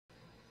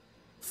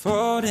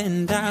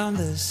Floating down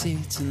the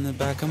seats in the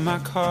back of my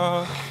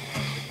car.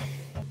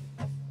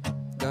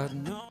 God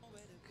knows.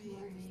 Good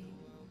morning.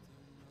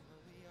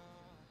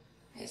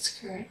 It's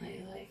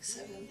currently like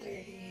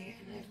 7:30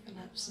 and I've been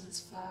up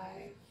since 5.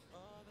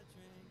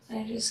 And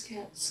I just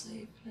can't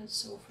sleep and it's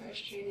so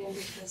frustrating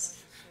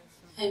because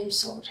I'm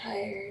so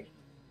tired.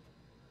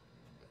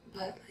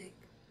 But like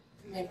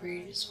my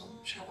brain just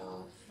won't shut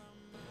off.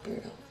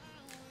 Brutal.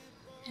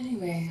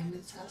 Anyway, I'm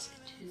in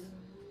Saskatoon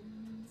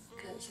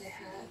because I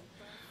had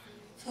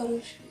a photo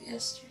shoot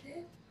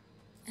yesterday,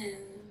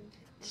 and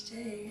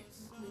today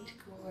I'm going to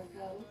go work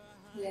out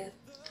with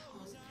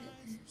Tom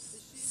Fitness.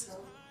 So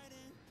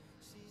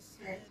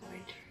we're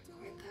going to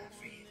record that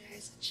for you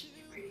guys. It should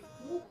be pretty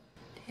cool.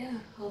 Yeah,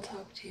 I'll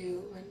talk to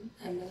you when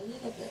I'm a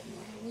little bit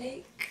more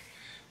awake.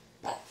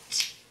 But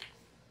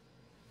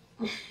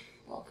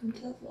welcome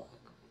to the vlog.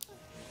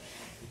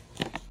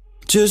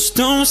 Just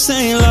don't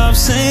say love,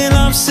 say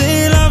love,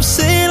 say love,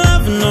 say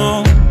love,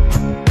 no.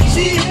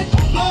 She hit the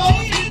floor,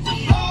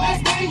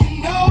 next thing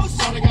you know,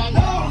 shawty got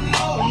low.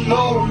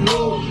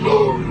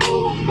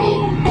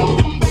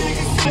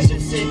 I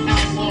just sit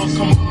down, Lord,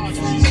 come on,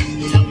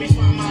 help me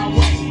find my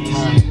way.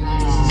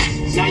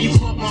 Now you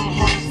caught my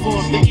heart for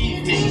the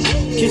evening,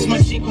 kiss my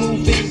cheek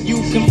moving, you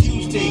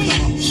confused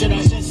it. Should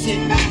I just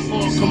sit down,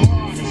 Lord, come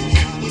on,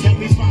 help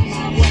me find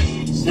my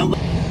way. Now,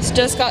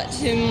 just got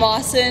to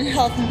Mawson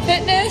Health and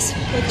Fitness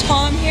with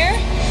Tom here.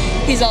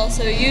 He's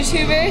also a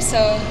YouTuber,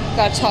 so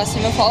got to toss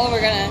him a follow.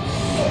 We're gonna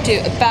do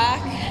a back,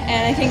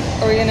 and I think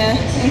are we gonna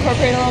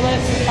incorporate a little bit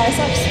of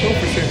biceps? Oh,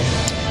 for sure.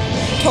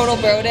 Total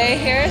bro day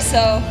here,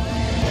 so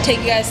take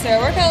you guys through our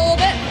workout a little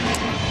bit,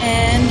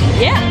 and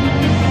yeah.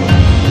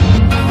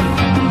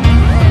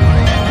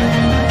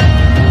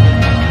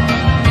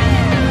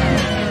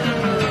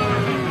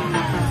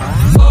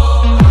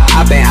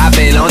 I've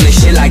been on this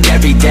shit like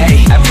every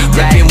day.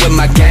 Rapping with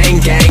my gang,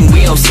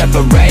 we don't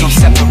separate.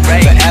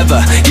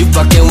 Forever, you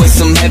fucking with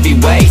some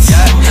heavyweights.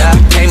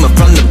 Came up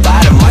from the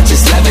bottom, I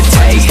just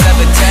levitate.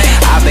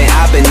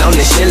 I've been on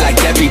this shit like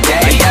every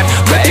day.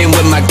 Rapping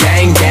with my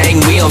gang,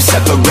 we don't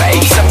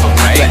separate.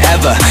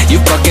 Forever, you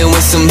fucking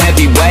with some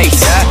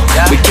heavyweights.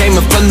 We came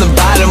up from the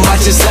bottom, I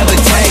just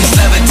levitate.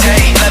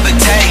 Levitate,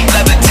 levitate,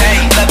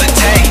 levitate,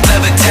 levitate,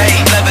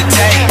 levitate,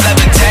 levitate,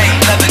 levitate,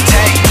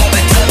 levitate.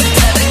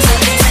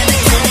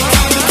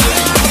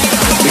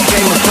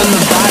 From the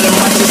bottom,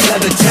 I just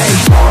levitate.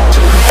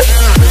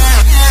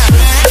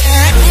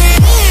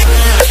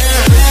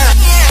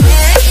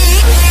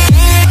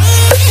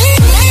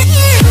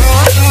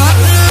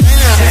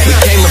 We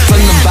came up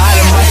from the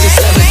bottom, I just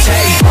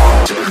levitate.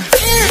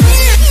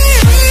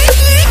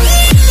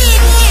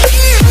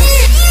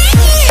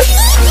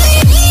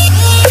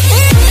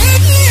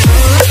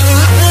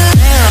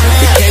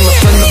 We came up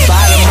from the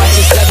bottom, I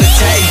just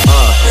levitate.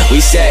 We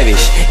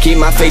savage, keep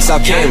my face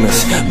off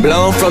cameras.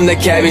 Blown from the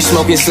cabbage,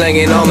 smoking,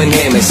 slanging almond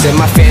hammers. And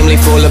my family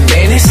full of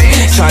bandits,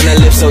 tryna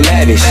live so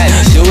lavish.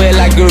 Do it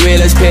like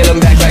gorillas, peel them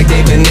back like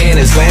they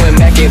bananas. Going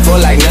back and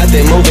forth like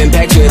nothing, moving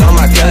back with all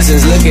my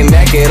cousins. Looking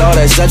back at all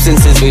the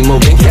substances we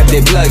moving, kept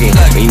it plugging.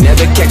 We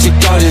never catch your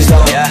charges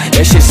though,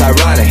 that shit's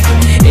ironic.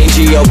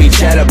 NGOB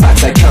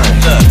chatterbox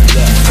iconic.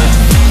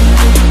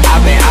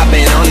 I've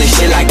been on this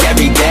shit like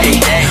every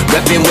day.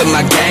 Reppin' with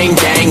my gang,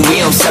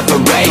 we don't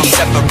separate.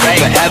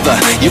 Forever,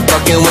 you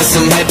fucking with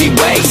some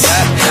heavyweights.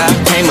 You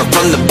came up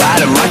from the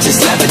bottom, I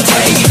just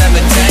levitate.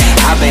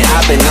 I've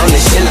been on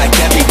this shit like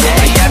every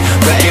day.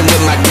 Reppin'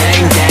 with my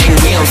gang,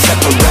 we don't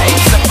separate.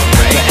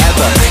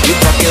 Forever, you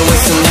fucking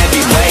with some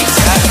heavyweights.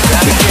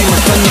 You came up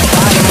from the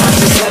bottom, I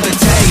just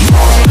levitate.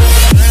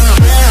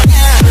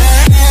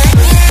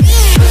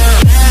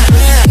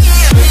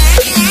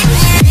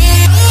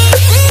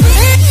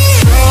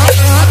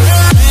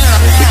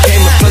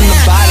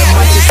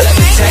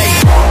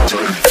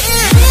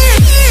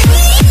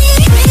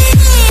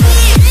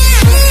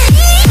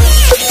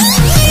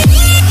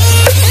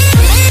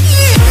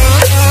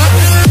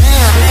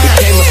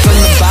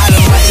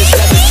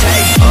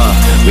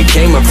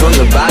 Came up from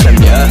the bottom,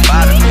 yeah.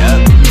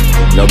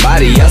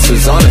 Nobody else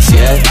was on us,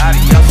 yeah.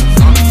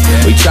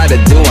 We tried to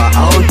do our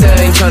own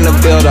thing, trying to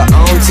build our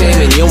own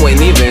team, and you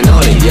ain't even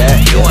on it yet.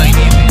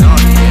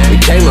 We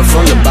came up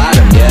from the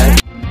bottom, yeah.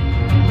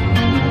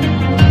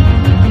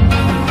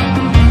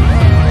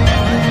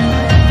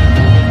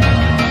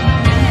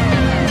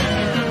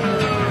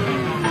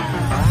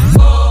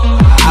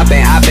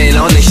 I've been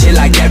on this shit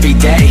like every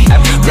day.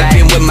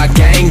 Rapping with my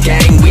gang,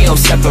 we don't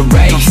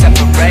separate.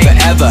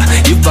 Forever,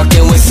 you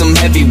fucking with some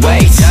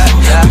heavyweights.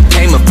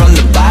 Came up from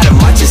the bottom,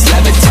 I just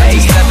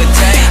levitate.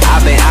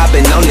 I've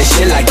been on this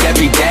shit like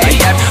every day.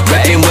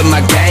 Rapping with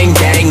my gang,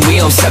 we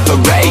don't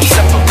separate.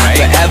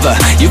 Forever,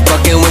 you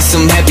fucking with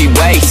some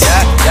heavyweights.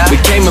 We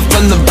came up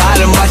from the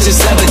bottom, I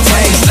just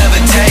levitate.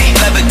 Levitate,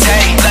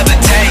 levitate,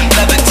 levitate,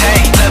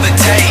 levitate,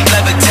 levitate,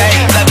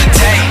 levitate,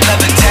 levitate,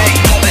 levitate.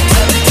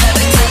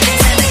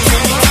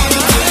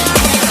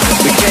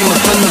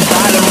 From the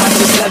bottom, I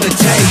just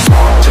levitate.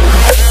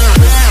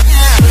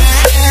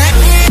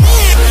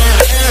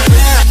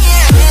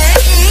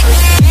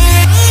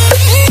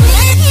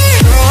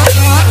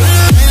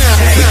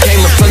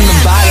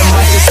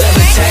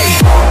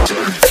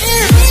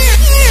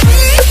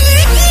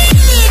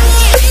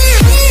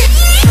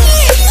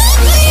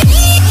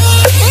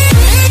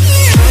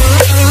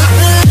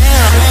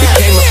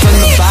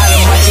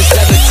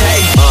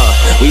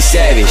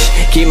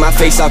 Keep my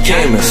face off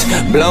cameras.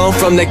 Blown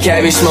from the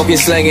cabbage, smoking,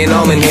 slanging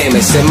almond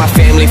hammers. And my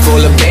family full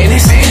of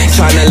bandits,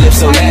 trying to live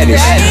so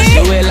lavish.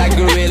 Do it like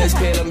gorillas,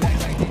 pay them back.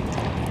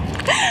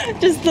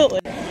 Just the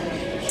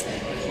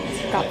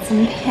got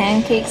some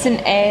pancakes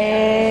and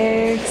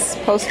eggs,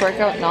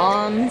 post-workout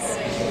noms.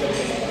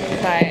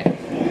 But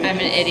I'm an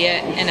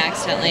idiot and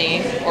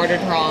accidentally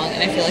ordered wrong,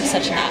 and I feel like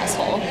such an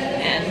asshole.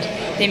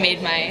 And they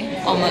made my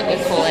omelet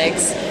with whole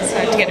eggs, so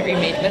I have to get it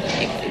remade with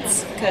egg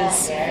whites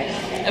because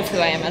of who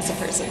I am as a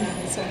person.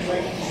 So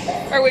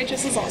our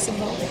waitress is awesome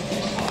though.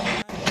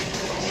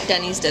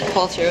 Denny's did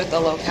pull through with the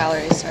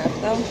low-calorie syrup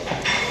though,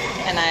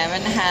 and I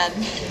haven't had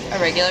a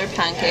regular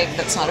pancake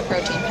that's not a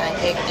protein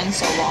pancake in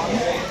so long.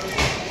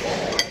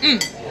 You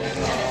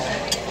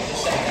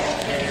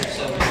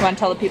want to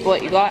tell the people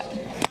what you got?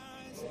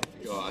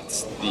 Got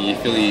the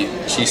Philly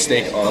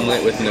cheesesteak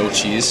omelet with no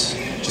cheese.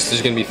 Just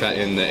there's gonna be fat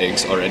in the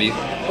eggs already,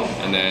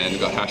 and then we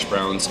got hash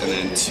browns, and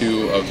then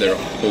 2 of their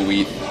whole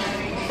wheat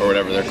or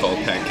whatever they're called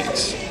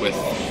pancakes with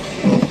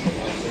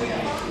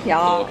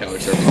low-calorie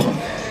syrup.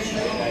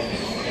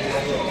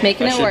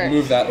 Making it work. I should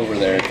move that over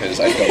there because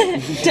I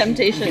don't.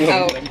 Temptation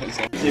out.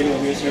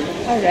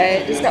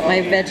 Alright, just got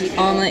my veggie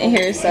omelet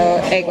here, so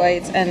egg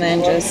whites and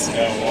then just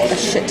a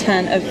shit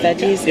ton of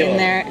veggies in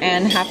there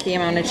and half the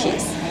amount of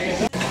cheese.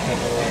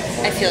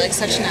 I feel like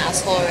such an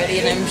asshole already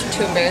and I'm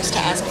too embarrassed to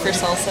ask for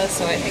salsa,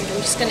 so I think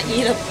I'm just gonna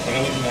eat a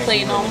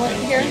plain omelet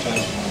here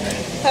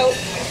without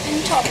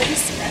any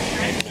toppings.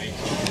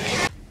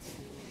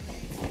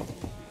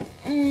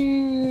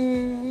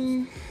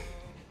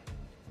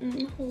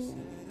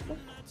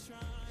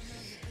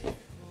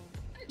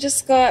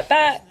 Just got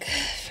back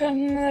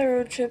from the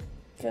road trip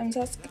from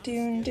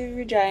Saskatoon to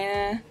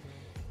Regina,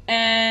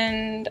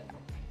 and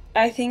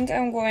I think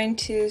I'm going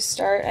to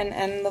start and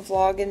end the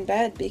vlog in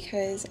bed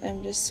because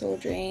I'm just so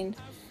drained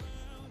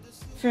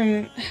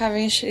from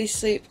having a shitty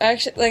sleep.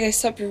 Actually, like, I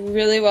slept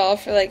really well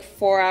for like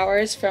 4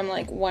 hours from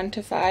like 1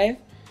 to 5,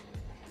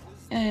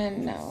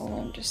 and now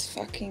I'm just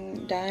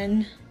fucking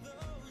done.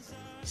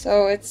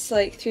 So it's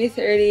like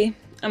 3:30,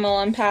 I'm all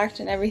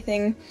unpacked and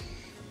everything.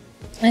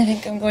 I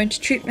think I'm going to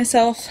treat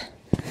myself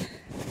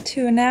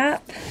to a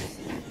nap,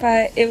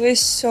 but it was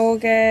so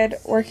good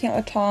working out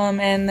with Tom,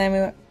 and then we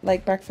went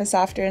like breakfast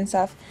after and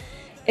stuff.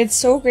 It's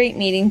so great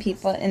meeting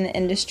people in the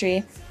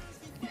industry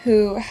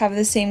who have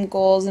the same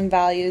goals and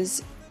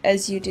values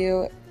as you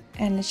do,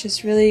 and it's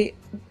just really,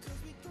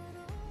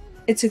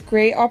 it's a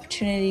great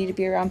opportunity to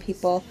be around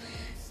people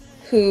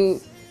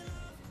who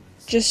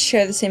just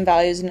share the same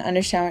values and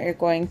understand what you're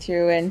going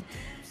through and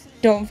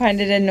don't find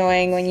it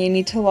annoying when you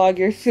need to log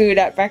your food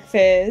at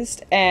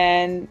breakfast,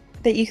 and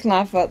that you can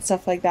laugh about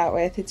stuff like that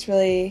with. It's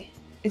really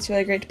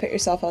great to put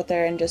yourself out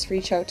there and just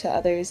reach out to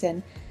others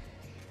and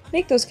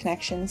make those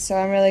connections. So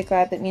I'm really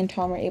glad that me and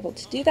Tom were able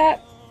to do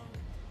that.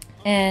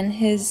 And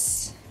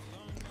his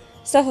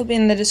stuff will be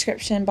in the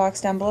description box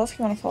down below if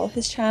you want to follow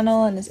his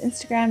channel and his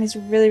Instagram. He's a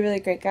really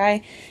great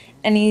guy,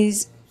 and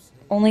he's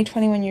only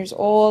 21 years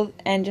old,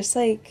 and just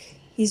like,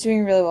 he's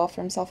doing really well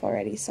for himself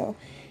already. So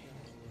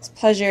it's a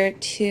pleasure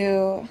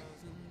to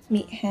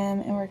meet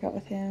him and work out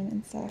with him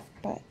and stuff.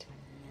 But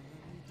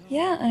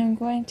yeah, I'm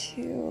going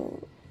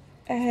to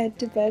head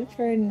to bed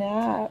for a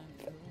nap,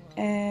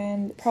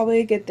 and probably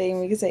a good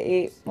thing because I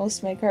ate most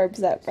of my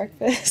carbs at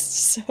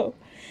breakfast. So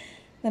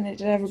then I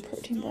did have a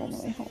protein bar on the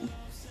way home,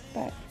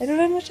 but I don't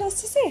have much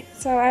else to say.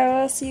 So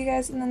I will see you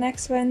guys in the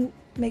next one.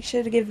 Make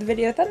sure to give the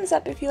video a thumbs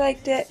up if you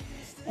liked it,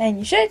 and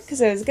you should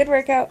because it was a good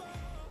workout,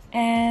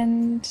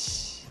 and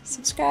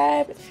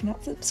subscribe if you're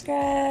not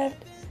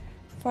subscribed.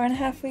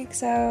 4.5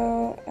 weeks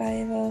out.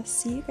 I will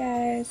see you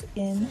guys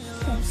in the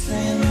next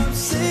one.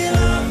 Say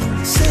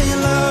love, say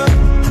love.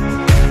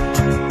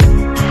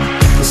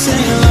 Say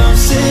love,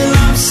 say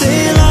love,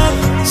 say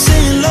love,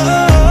 say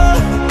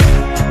love.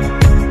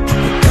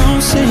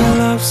 Don't say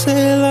love,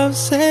 say love,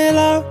 say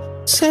love,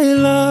 say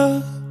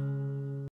love.